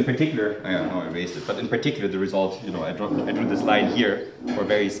 Okay, so in particular, I erased it, but in particular the result, I drew this line here for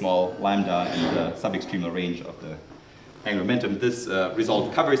very small lambda and the sub-extremal range of the angular momentum. This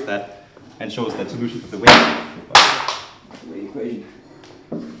result covers that and shows that solutions of the wave equation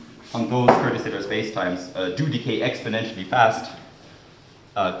on those Kerr-de Sitter spacetimes do decay exponentially fast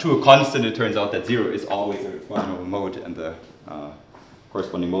to a constant. It turns out that 0 is always a quasinormal mode, and the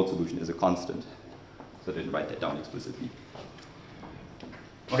corresponding mode solution is a constant. So I didn't write that down explicitly.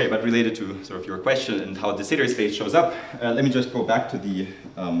 Okay, but related to sort of your question and how the Sitter space shows up, let me just go back to the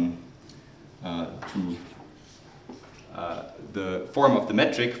form of the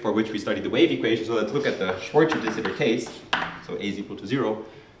metric for which we studied the wave equation. So let's look at the Schwarzschild-de Sitter case. So A is equal to 0.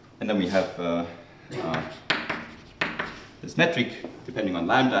 And then we have this metric depending on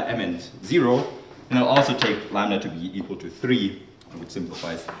lambda, m and 0. And I'll also take lambda to be equal to 3, which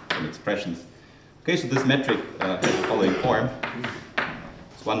simplifies some expressions. Okay, so this metric has the following form.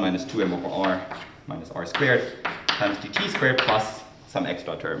 It's 1 minus 2m over r minus r squared times dt squared plus some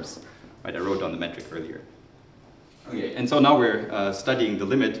extra terms. Right, I wrote down the metric earlier. Okay, and so now we're studying the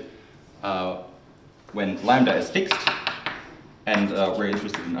limit when lambda is fixed. And we're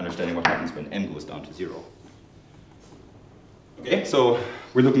interested in understanding what happens when m goes down to 0. Okay, so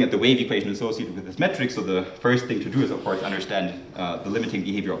we're looking at the wave equation associated with this metric. So the first thing to do is, of course, understand the limiting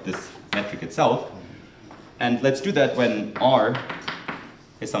behavior of this metric itself. And let's do that when r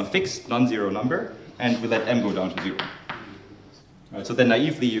is some fixed non-zero number, and we let m go down to 0. Right, so then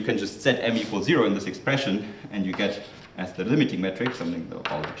naively, you can just set m equals 0 in this expression, and you get, as the limiting metric, something they'll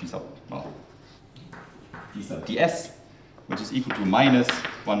call g sub ds, which is equal to minus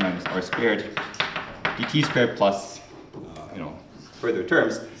 1 minus r squared dt squared plus further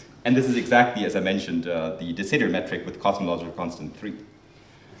terms. And this is exactly, as I mentioned, the de Sitter metric with cosmological constant 3.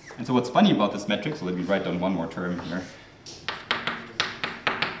 And so what's funny about this metric, so let me write down one more term here.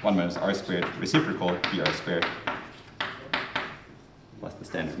 1 minus r squared reciprocal dr squared plus the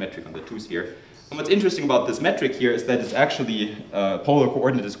standard metric on the 2 sphere. And what's interesting about this metric here is that it's actually a polar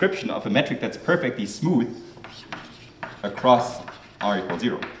coordinate description of a metric that's perfectly smooth across r equals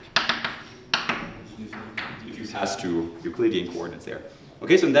 0. If you pass to Euclidean coordinates there.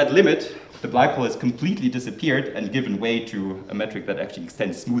 Okay, so in that limit, the black hole has completely disappeared and given way to a metric that actually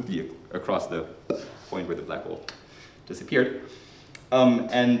extends smoothly across the point where the black hole disappeared.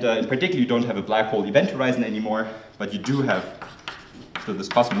 In particular, you don't have a black hole event horizon anymore, but you do have this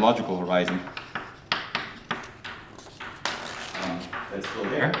cosmological horizon that's still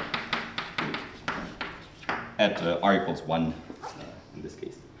there at r equals 1 in this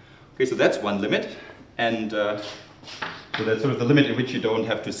case. Okay, so that's one limit, and so that's sort of the limit in which you don't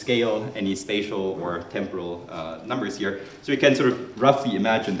have to scale any spatial or temporal numbers here. So you can sort of roughly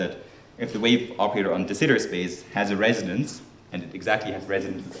imagine that if the wave operator on de Sitter space has a resonance, and it exactly has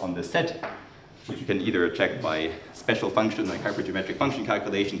resonances on the set, which you can either check by special functions like hypergeometric function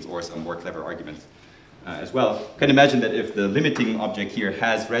calculations or some more clever arguments as well. You can imagine that if the limiting object here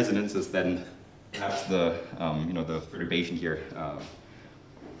has resonances, then perhaps the the perturbation here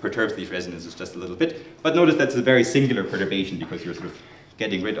perturbs these resonances just a little bit. But notice that's a very singular perturbation because you're sort of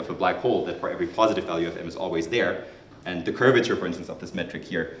getting rid of a black hole that for every positive value of m is always there. And the curvature, for instance, of this metric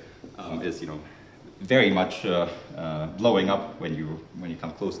here is, very much blowing up when you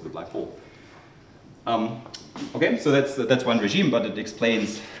come close to the black hole. Okay, so that's one regime, but it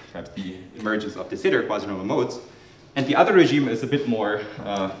explains perhaps the emergence of de Sitter quasinormal modes. And the other regime is a bit more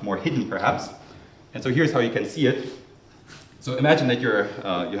hidden, perhaps. And so here's how you can see it. So imagine that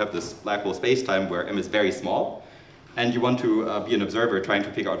you have this black hole space-time where m is very small, and you want to be an observer trying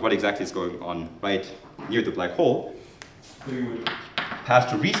to figure out what exactly is going on right near the black hole. So you would pass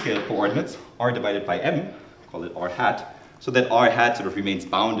to rescale coordinates, r divided by m, call it r hat, so that r hat sort of remains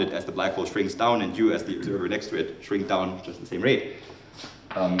bounded as the black hole shrinks down, and you, as the observer next to it, shrink down just the same rate.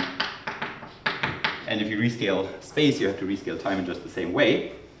 And if you rescale space, you have to rescale time in just the same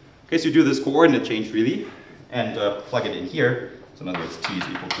way. Okay, so you do this coordinate change, really, and plug it in here. So in other words, t is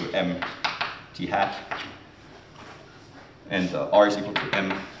equal to m t hat, and r is equal to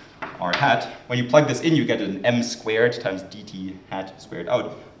m r hat. When you plug this in, you get an m squared times dt hat squared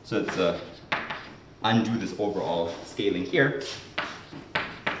out. So it's undo this overall scaling here.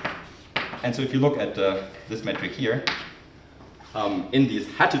 And so if you look at this metric here, in these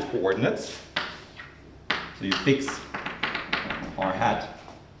hatted coordinates, so you fix r hat,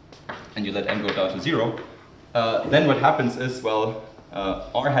 and you let m go down to 0, then what happens is, well,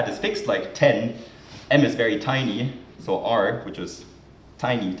 r hat is fixed like 10, m is very tiny, so r, which is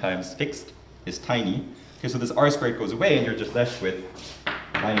tiny times fixed, is tiny. Okay, so this r squared goes away, and you're just left with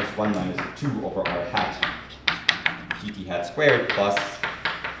minus 1 minus 2 over r hat dt hat squared plus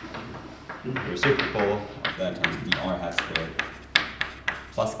the reciprocal of that times dr hat squared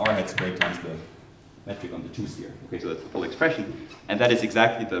plus r hat squared times the metric on the 2 sphere. Okay, so that's the full expression, and that is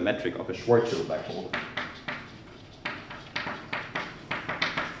exactly the metric of a Schwarzschild black hole.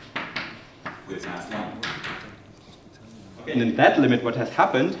 With mass 1. Okay, and in that limit, what has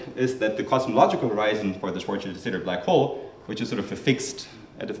happened is that the cosmological horizon for the Schwarzschild de Sitter black hole, which is sort of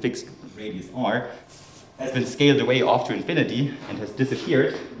at a fixed radius r, has been scaled away off to infinity and has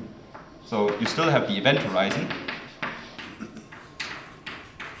disappeared. So you still have the event horizon,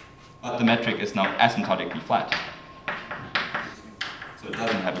 but the metric is now asymptotically flat. So it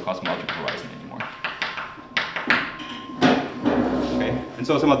doesn't have a cosmological horizon anymore. Okay, and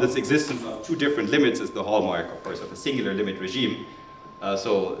so some of this existence of two different limits is the hallmark, of course, of a singular limit regime.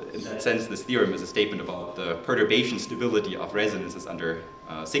 So in that sense, this theorem is a statement about the perturbation stability of resonances under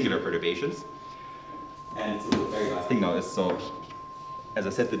singular perturbations. And so the very last thing now is, so as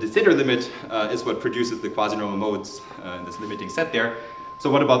I said, the de Sitter limit is what produces the quasinormal modes in this limiting set there. So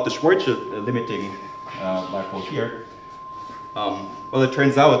what about the Schwarzschild limiting black hole here? Well, it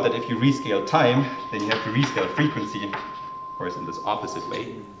turns out that if you rescale time, then you have to rescale frequency, of course, in this opposite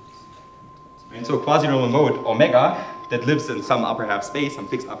way. And so quasinormal mode omega, that lives in some upper half space, some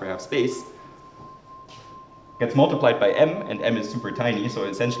fixed upper half space, gets multiplied by m, and m is super tiny, so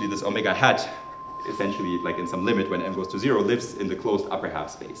essentially this omega hat, essentially like in some limit when m goes to 0, lives in the closed upper half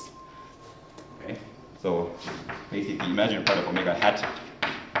space. Okay? So basically, the imaginary part of omega hat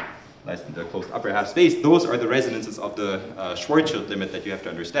lies in the closed upper half space. Those are the resonances of the Schwarzschild limit that you have to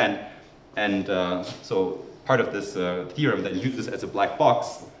understand. And so part of this theorem then uses as a black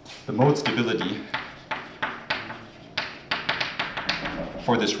box the mode stability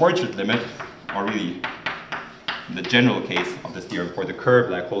for the Schwarzschild limit, or really in the general case of this theorem for the Kerr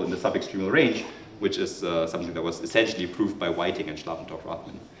black hole in the subextremal range, which is something that was essentially proved by Whiting and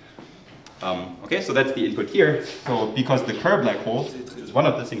Schlappentorf-Rothman. Okay, so that's the input here. So because the Kerr black hole, which is one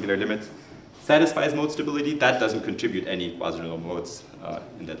of the singular limits, satisfies mode stability, that doesn't contribute any quasinormal modes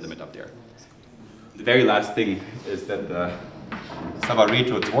in that limit up there. The very last thing is that the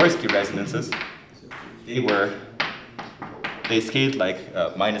Savareto-Zworsky resonances, they scaled like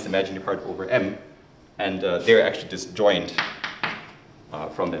minus imaginary part over m, and they're actually disjoint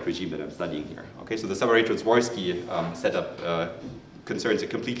from that regime that I'm studying here. Okay, so the Savareto-Zworsky setup concerns a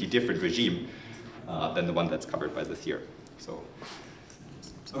completely different regime than the one that's covered by the theorem. So,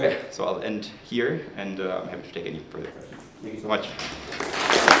 okay, so I'll end here, and I'm happy to take any further questions. Thank you so much.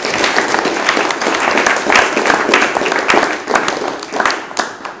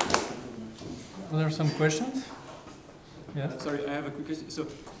 Are there some questions? Yeah. Sorry, I have a quick question. So,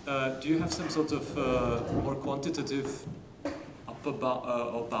 do you have some sort of more quantitative upper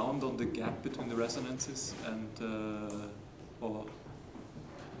or bound on the gap between the resonances and, or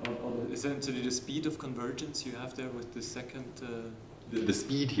essentially the speed of convergence you have there with the second? The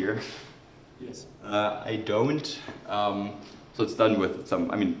speed here? Yes. I don't. So it's done with some,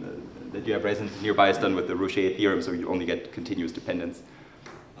 that you have resonance nearby is done with the Roche theorem, so you only get continuous dependence.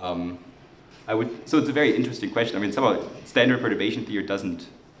 So it's a very interesting question. I mean, somehow standard perturbation theory doesn't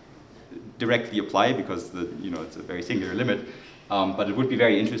directly apply because it's a very singular limit. But it would be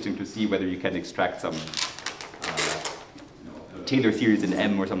very interesting to see whether you can extract some Taylor series in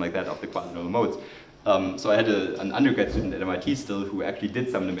M or something like that of the quasinormal modes. So I had an undergrad student at MIT still who actually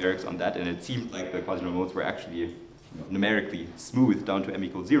did some numerics on that, and it seemed like the quasinormal modes were actually numerically smooth down to m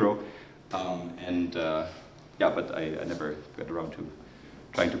equals 0. But I never got around to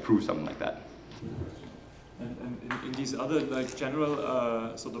trying to prove something like that. And in these other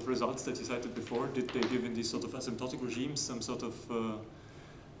general sort of results that you cited before, did they give in these sort of asymptotic regimes some sort of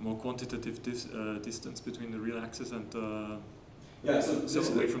more quantitative distance between the real axis and so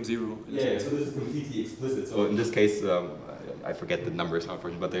away from 0? Yeah, so this is completely explicit. So in this case, I forget the numbers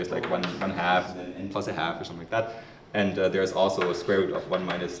unfortunately, but there's like one half and then n plus a half or something like that. And there's also a square root of 1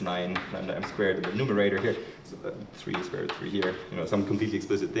 minus 9 lambda m squared in the numerator here. So 3 square root 3 here, some completely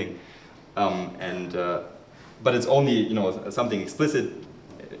explicit thing. But it's only, something explicit.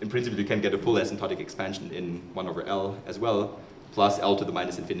 In principle, you can get a full asymptotic expansion in 1 over L as well, plus L to the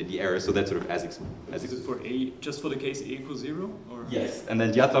minus infinity error. So that's sort of as is it for A, just for the case A equals 0? Or? Yes, and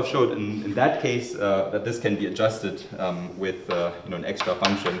then Dyatlov showed in that case that this can be adjusted with an extra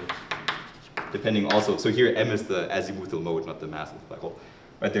function, depending also. So here M is the azimuthal mode, not the massive black hole.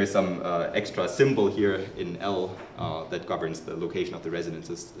 Right, there's some extra symbol here in L that governs the location of the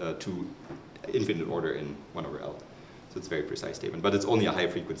resonances to infinite order in 1 over L. So it's a very precise statement, but it's only a high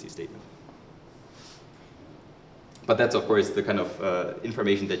frequency statement. But that's of course the kind of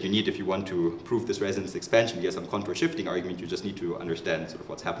information that you need if you want to prove this resonance expansion via some contour shifting argument. You just need to understand sort of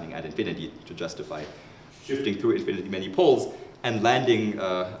what's happening at infinity to justify shifting through infinitely many poles and landing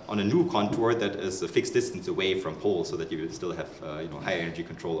on a new contour that is a fixed distance away from poles so that you still have high energy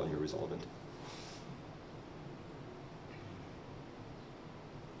control on your resolvent.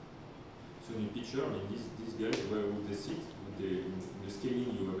 So in picture, these guys, where would they sit? In the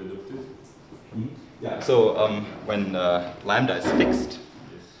scaling you have adopted? Mm-hmm. Yeah, so when lambda is fixed,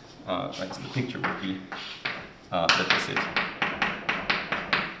 right, so the picture would be that they sit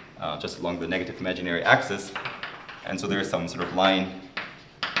just along the negative imaginary axis. And so there is some sort of line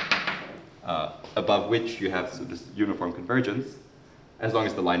above which you have this uniform convergence, as long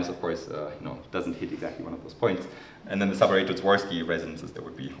as the line is, of course, doesn't hit exactly one of those points. And then the Sabareto-Zworsky resonances that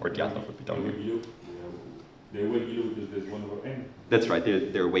would be, or Dyatlov would be down here. They're way below because there's 1 over n. That's right,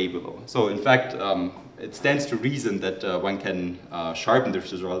 they're way below. So in fact, it stands to reason that one can sharpen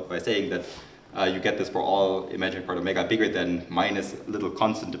this result by saying that you get this for all imaginary part omega bigger than minus a little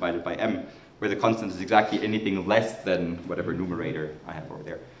constant divided by m, where the constant is exactly anything less than whatever numerator I have over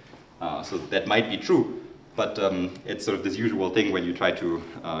there. So that might be true, but it's sort of this usual thing when you try to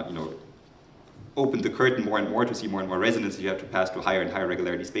open the curtain more and more to see more and more resonance, you have to pass to higher and higher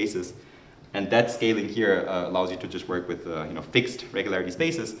regularity spaces. And that scaling here allows you to just work with fixed regularity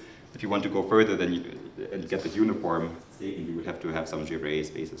spaces. If you want to go further and get this uniform statement, you would have to have some Givray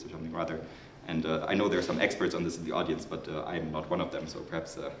spaces or something rather. And I know there are some experts on this in the audience, but I'm not one of them, so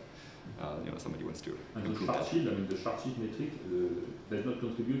perhaps somebody wants to improve that. The Schwarzschild metric does not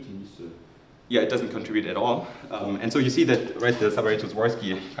contribute in this. Yeah, it doesn't contribute at all. And so you see that, right, the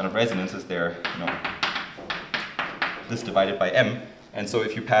Sabareto-Zworsky kind of resonances there, this divided by m. And so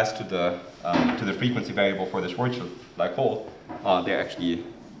if you pass to the frequency variable for the Schwarzschild black hole, they're actually,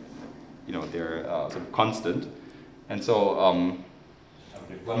 they're sort of constant. And so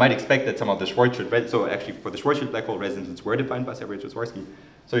one might expect that some of the Schwarzschild, so actually for the Schwarzschild black hole resonances were defined by Sabareto-Zworsky.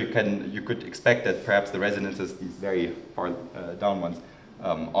 So you could expect that perhaps the resonances, these very far down ones,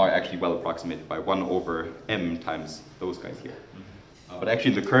 are actually well approximated by 1 over m times those guys here. But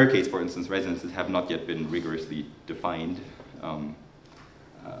actually in the Kerr case, for instance, resonances have not yet been rigorously defined.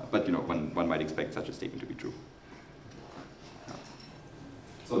 But one might expect such a statement to be true.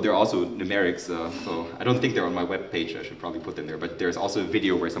 So there are also numerics, so I don't think they're on my web page, I should probably put them there, but there's also a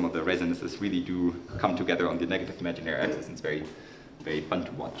video where some of the resonances really do come together on the negative imaginary axis, and it's very, very fun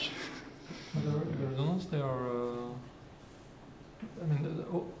to watch. The resonance, they are,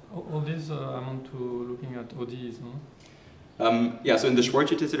 all these amount to looking at ODEs, no? Yeah, so in the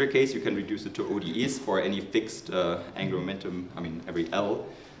Schwarzschild Sitter case, you can reduce it to ODEs for any fixed angular momentum, every L.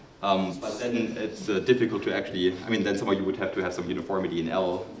 But then it's difficult to actually, then somehow you would have to have some uniformity in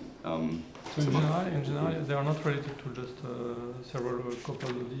L. So in general, they are not related to just several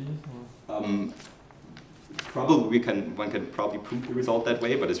coupled ODEs? Probably one can probably prove the result that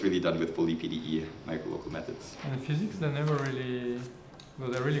way, but it's really done with fully PDE microlocal methods. And in physics, they never really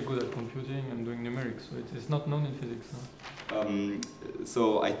Because they're really good at computing and doing numerics, so it's not known in physics. No?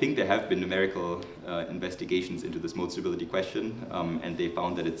 So I think there have been numerical investigations into this mode stability question, and they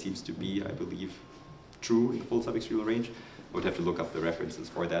found that it seems to be, I believe, true in the full subextremal range. I would have to look up the references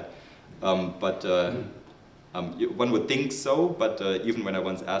for that. One would think so, but even when I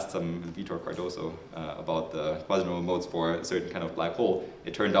once asked some Vitor Cardoso about the quasinormal modes for a certain kind of black hole,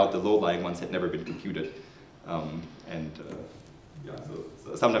 it turned out the low-lying ones had never been computed. Yeah,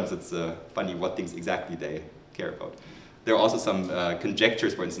 so sometimes it's funny what things exactly they care about. There are also some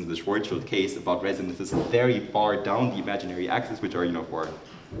conjectures, for instance, the Schwarzschild case about resonances very far down the imaginary axis, which are, for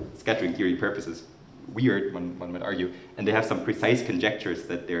scattering theory purposes, weird, one might argue. And they have some precise conjectures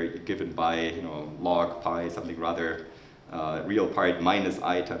that they're given by, log pi, something rather real part minus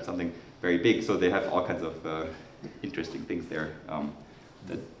I times something very big. So they have all kinds of interesting things there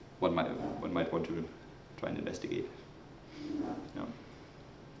that one might want to try and investigate. Yeah.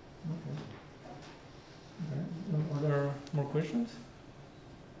 Okay. Are there more questions?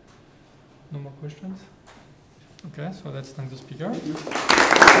 No more questions? Okay, so let's thank the speaker.